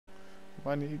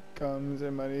Money comes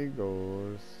and money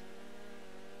goes,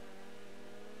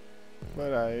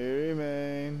 but I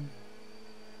remain.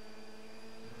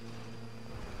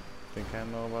 Think I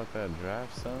know about that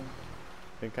draft, son?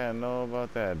 Think I know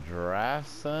about that draft,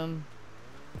 son?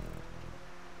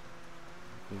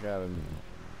 You got a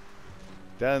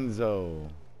Denzo.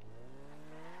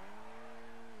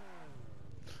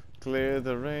 Clear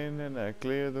the rain and I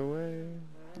clear the way.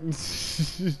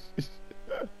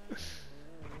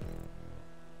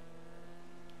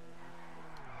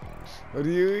 What do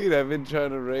you eat? I've been trying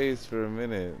to race for a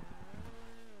minute.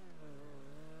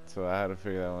 So I had to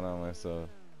figure that one out myself.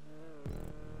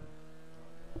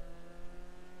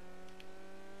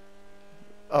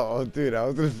 Oh, dude, I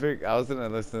was gonna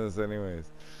listen to this anyways.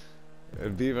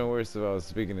 It'd be even worse if I was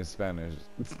speaking in Spanish.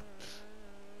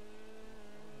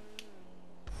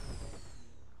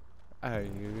 I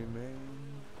remain.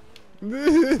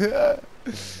 Yeah,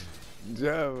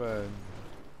 man.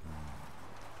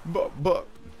 But.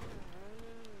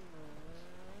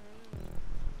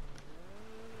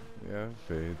 Yeah,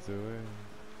 fades away.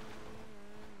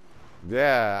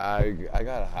 Yeah, I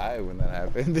got high when that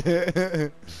happened.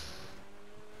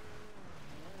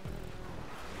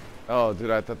 Oh, dude,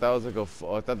 I thought that was like I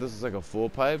thought this was like a full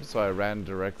pipe, so I ran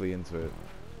directly into it.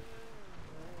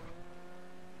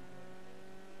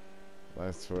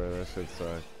 I swear that shit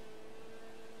sucked.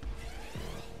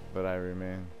 But I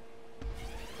remain.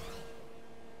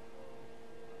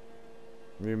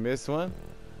 You missed one?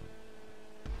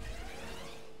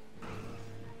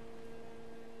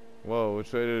 Whoa,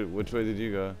 which way did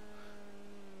you go?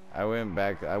 I went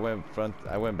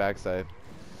backside.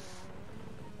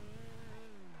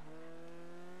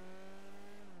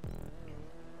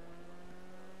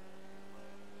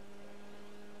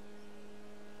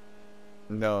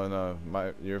 No,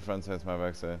 your front side's my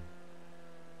backside.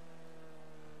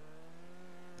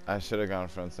 I should have gone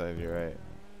front side, you're right.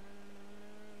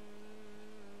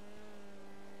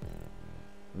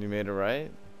 You made it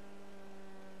right?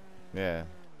 Yeah.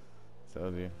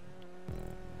 Told you.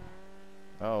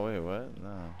 Oh, wait, what?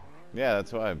 No. Yeah,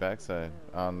 that's why, backside.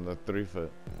 On the 3 foot.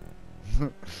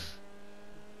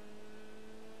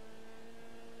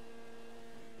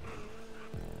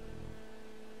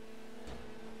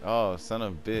 Oh, son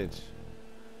of a bitch.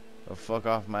 Oh, fuck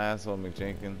off my asshole,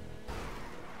 McJenkin.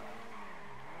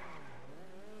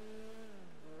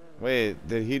 Wait,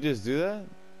 did he just do that?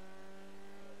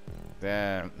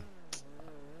 Damn.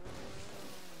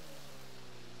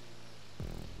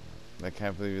 I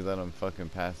can't believe you let him fucking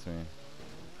pass me.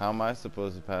 How am I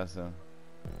supposed to pass him?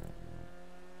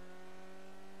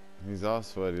 He's all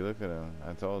sweaty, look at him.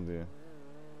 I told you.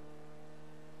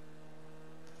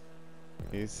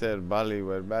 He said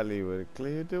Bollywood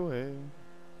cleared the way.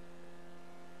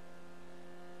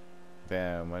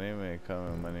 Damn, money may come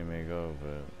and money may go,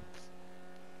 but...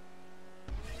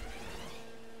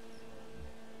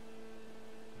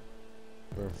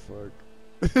 For fuck.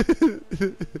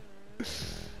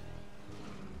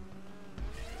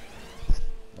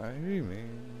 I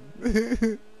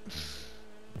remain.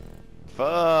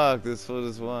 Fuck, this fool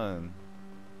just won.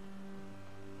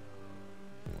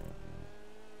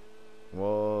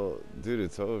 Well, dude,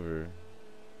 it's over.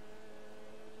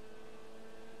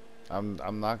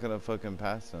 I'm not gonna fucking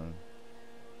pass him.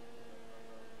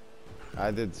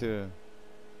 I did too.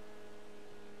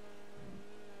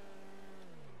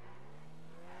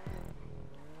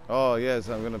 Oh yes,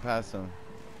 I'm gonna pass him.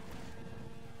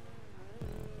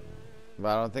 But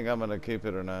I don't think I'm gonna keep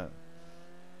it or not.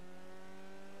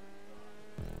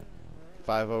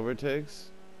 5 overtakes?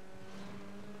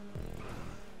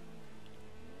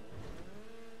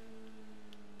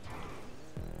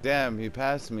 Damn, he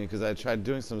passed me because I tried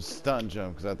doing some stunt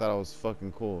jump because I thought I was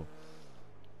fucking cool.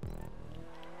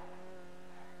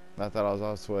 I thought I was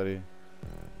all sweaty.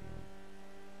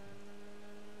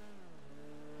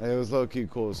 It was low-key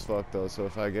cool as fuck though, so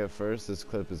if I get first, this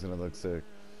clip is gonna look sick.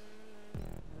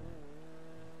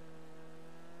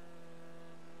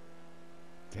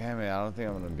 Damn it, I don't think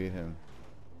I'm gonna beat him.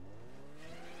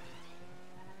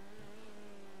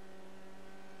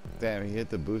 Damn, he hit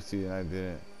the boosty and I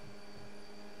didn't.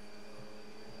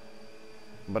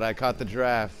 But I caught the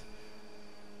draft.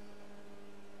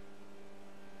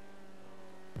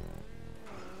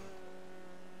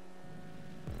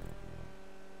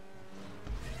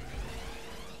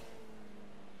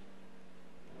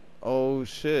 Oh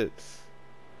shit.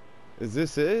 Is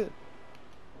this it?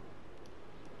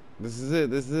 This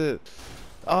is it.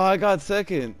 Oh, I got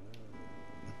second.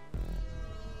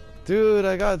 Dude,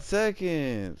 I got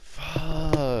second.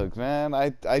 Fuck, man.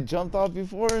 I jumped off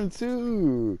before him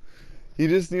too. He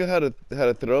just knew how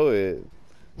to throw it.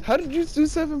 How did you do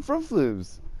 7 front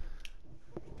flips?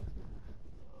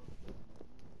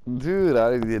 Dude,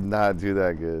 I did not do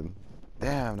that good.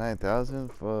 Damn, 9,000?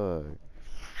 Fuck.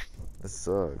 That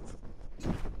sucked.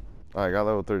 Oh, I got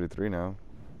level 33 now.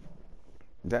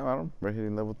 Damn, I don't remember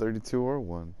hitting level 32 or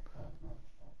 1.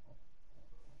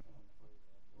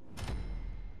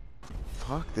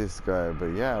 Fuck this guy, but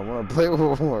yeah, I want to play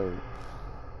more.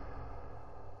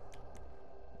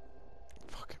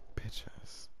 Fucking bitch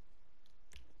ass.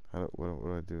 What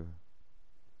do I do?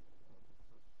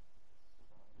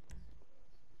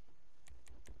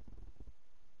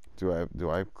 Do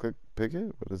I click pick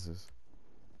it? What is this?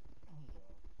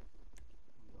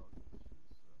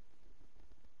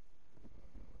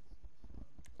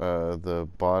 The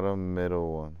bottom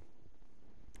middle one,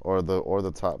 or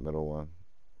the top middle one,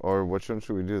 or which one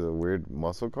should we do? The weird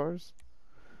muscle cars?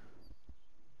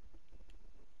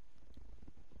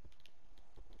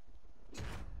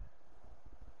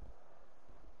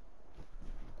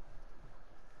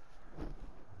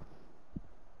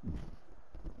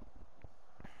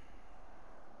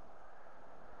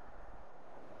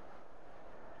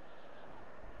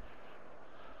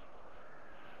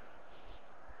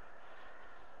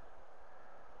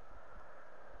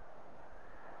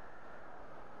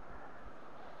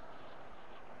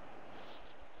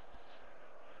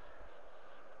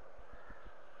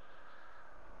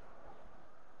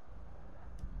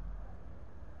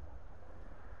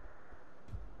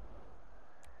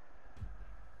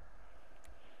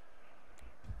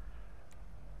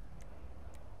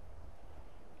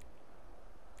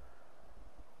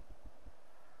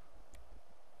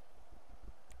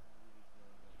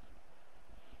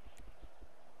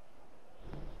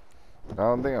 I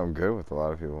don't think I'm good with a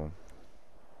lot of people.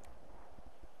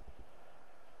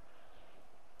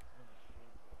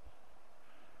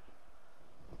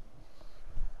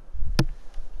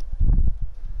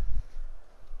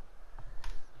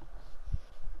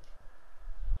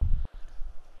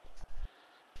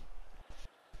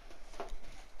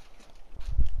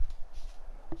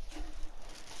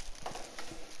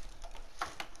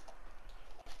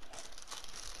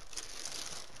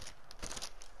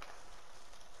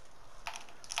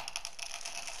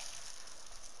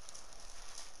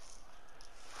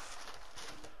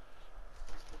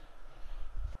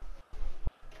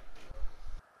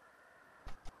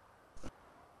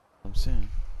 I'm saying.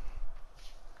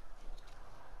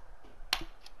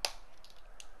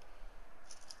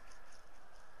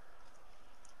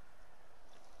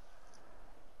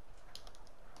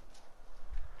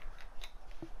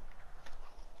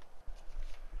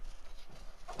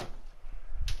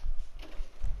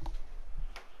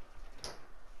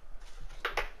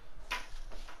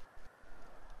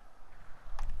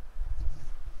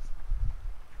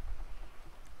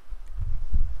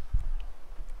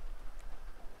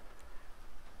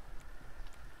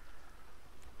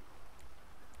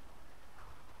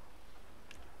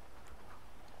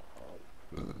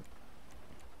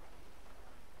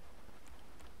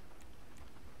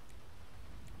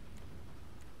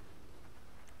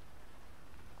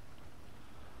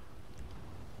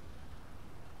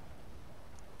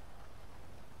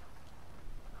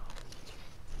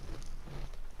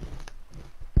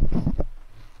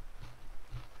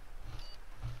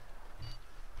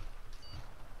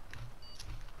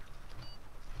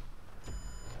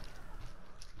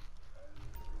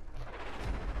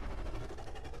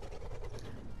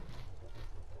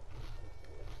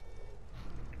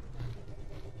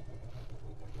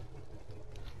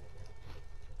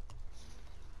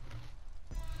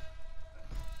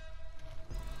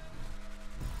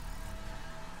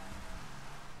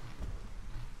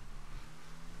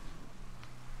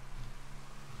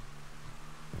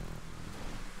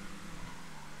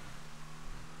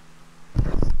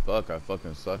 Fuck, I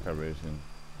fucking suck at racing.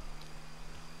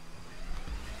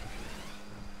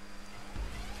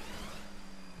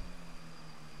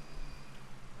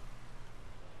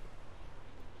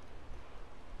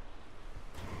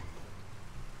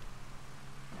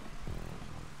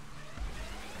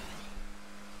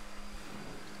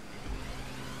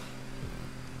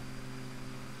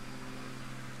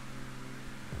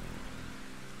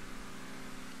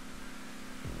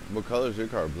 What color is your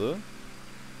car? Blue?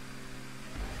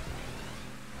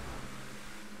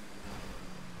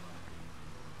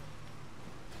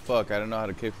 Fuck, I don't know how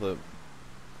to kickflip.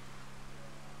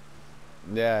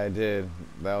 Yeah, I did.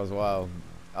 That was wild.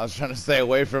 I was trying to stay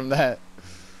away from that.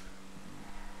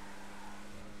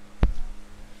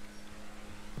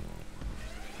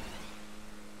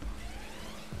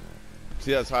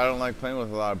 See, that's why I don't like playing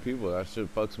with a lot of people. That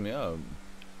shit fucks me up.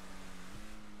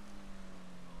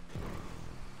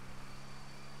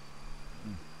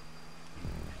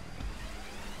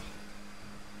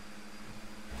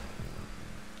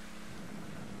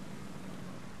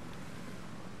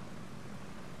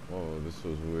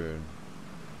 this was weird.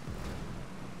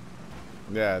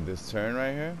 Yeah, this turn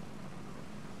right here.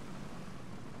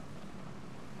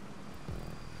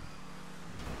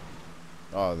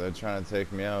 Oh, they're trying to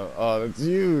take me out. Oh, that's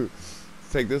you.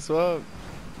 Take this up.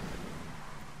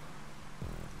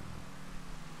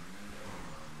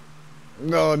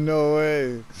 No, no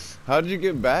way. How did you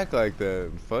get back like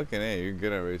that? Fucking A, you're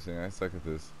good at racing. I suck at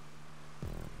this.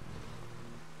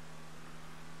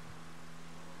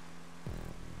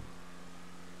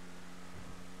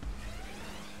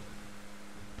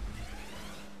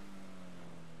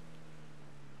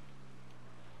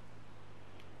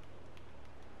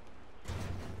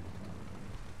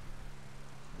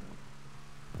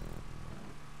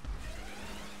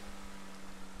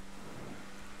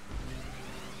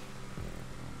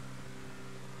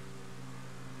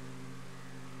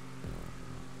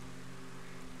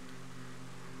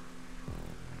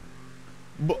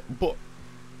 But.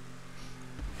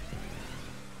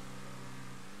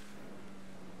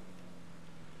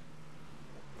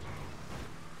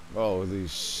 Holy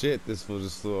shit, this fool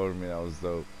just flew over me. That was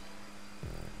dope.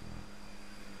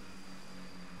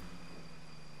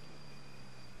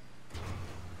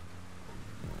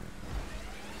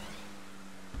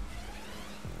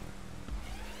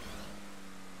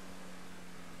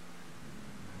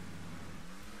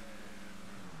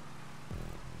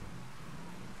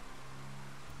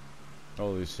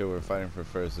 Holy shit, we're fighting for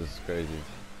first. This is crazy.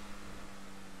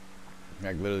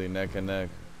 Like literally neck and neck.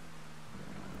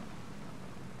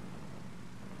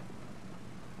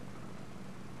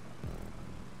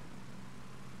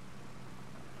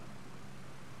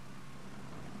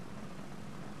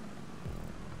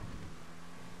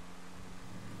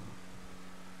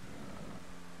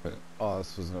 But, oh,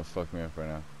 this was gonna fuck me up right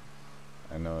now.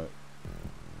 I know it.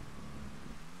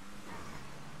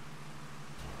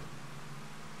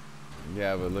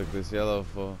 Yeah, but look, this yellow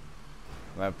fool.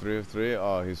 Lap 3 of 3.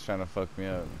 Oh, he's trying to fuck me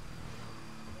up.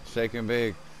 Shake and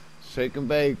bake. Shake and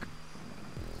bake.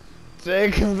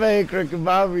 Shake and bake, Rick and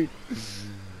Bobby.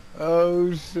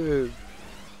 Oh, shit.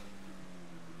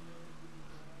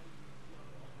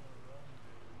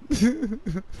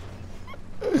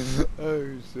 Oh,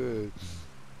 shit.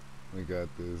 We got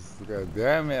this. God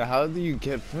damn it. How do you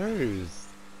get first?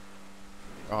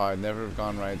 Oh, I've never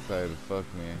gone right side. Fuck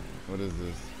me. What is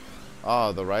this?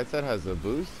 Oh, the right side has the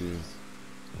boosties.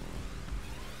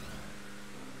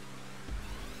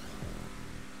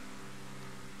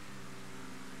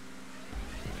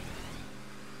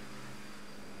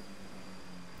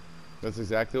 That's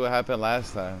exactly what happened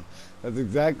last time. That's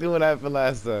exactly what happened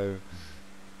last time.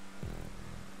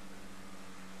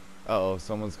 Uh-oh,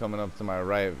 someone's coming up to my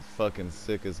right, fucking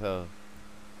sick as hell.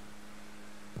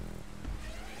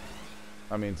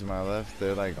 I mean, to my left,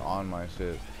 they're like on my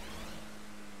shit.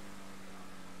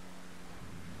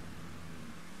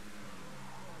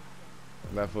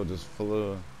 That fool just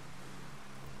flew.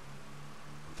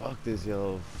 Fuck this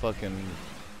yellow fucking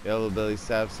yellow belly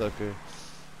sapsucker.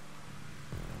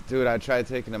 Dude, I tried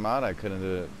taking him out, I couldn't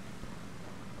do it.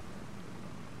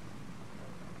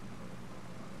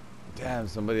 Damn,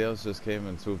 somebody else just came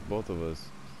and swooped both of us.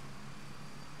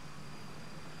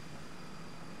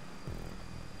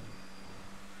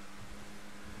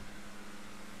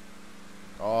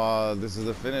 Oh, this is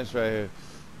the finish right here.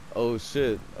 Oh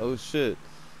shit, oh shit,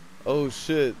 oh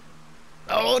shit.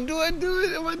 Oh, do I do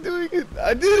it? Am I doing it?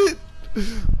 I did it!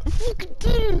 I fucking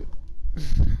did it!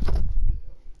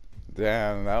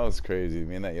 Damn, that was crazy.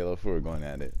 Me and that yellow fool were going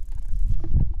at it.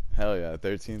 Hell yeah,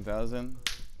 13,000?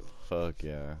 Fuck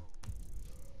yeah.